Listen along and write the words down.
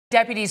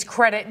Deputies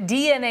credit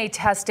DNA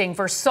testing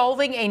for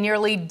solving a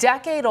nearly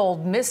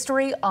decade-old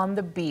mystery on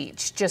the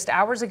beach. Just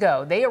hours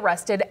ago, they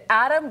arrested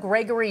Adam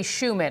Gregory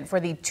Schumann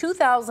for the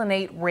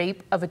 2008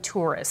 rape of a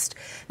tourist.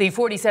 The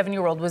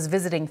 47-year-old was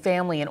visiting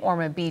family in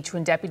Ormond Beach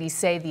when deputies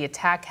say the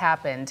attack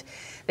happened.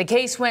 The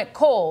case went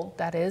cold,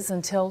 that is,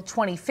 until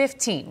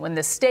 2015, when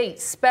the state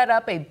sped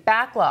up a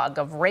backlog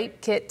of rape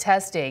kit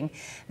testing.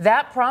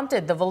 That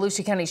prompted the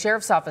Volusia County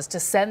Sheriff's Office to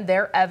send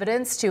their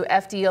evidence to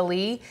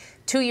FDLE.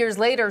 2 years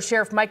later,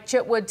 Sheriff Mike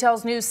Chitwood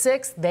tells News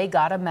 6 they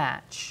got a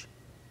match.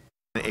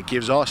 It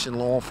gives us in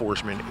law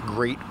enforcement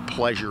great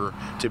pleasure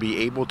to be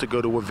able to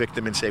go to a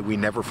victim and say, we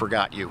never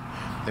forgot you.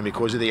 And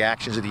because of the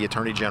actions of the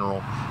Attorney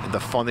General and the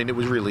funding that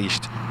was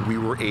released, we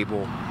were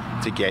able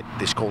to get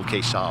this cold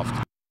case solved.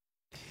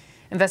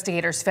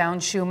 Investigators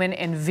found Schumann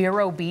in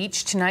Vero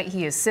Beach. Tonight,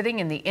 he is sitting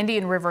in the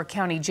Indian River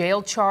County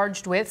Jail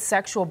charged with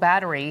sexual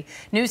battery.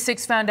 News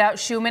 6 found out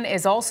Schumann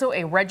is also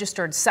a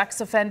registered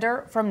sex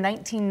offender from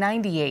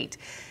 1998.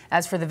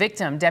 As for the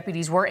victim,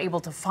 deputies were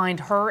able to find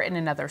her in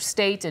another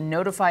state and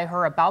notify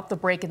her about the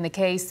break in the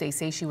case. They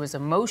say she was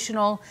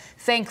emotional,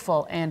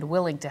 thankful, and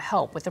willing to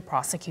help with the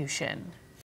prosecution.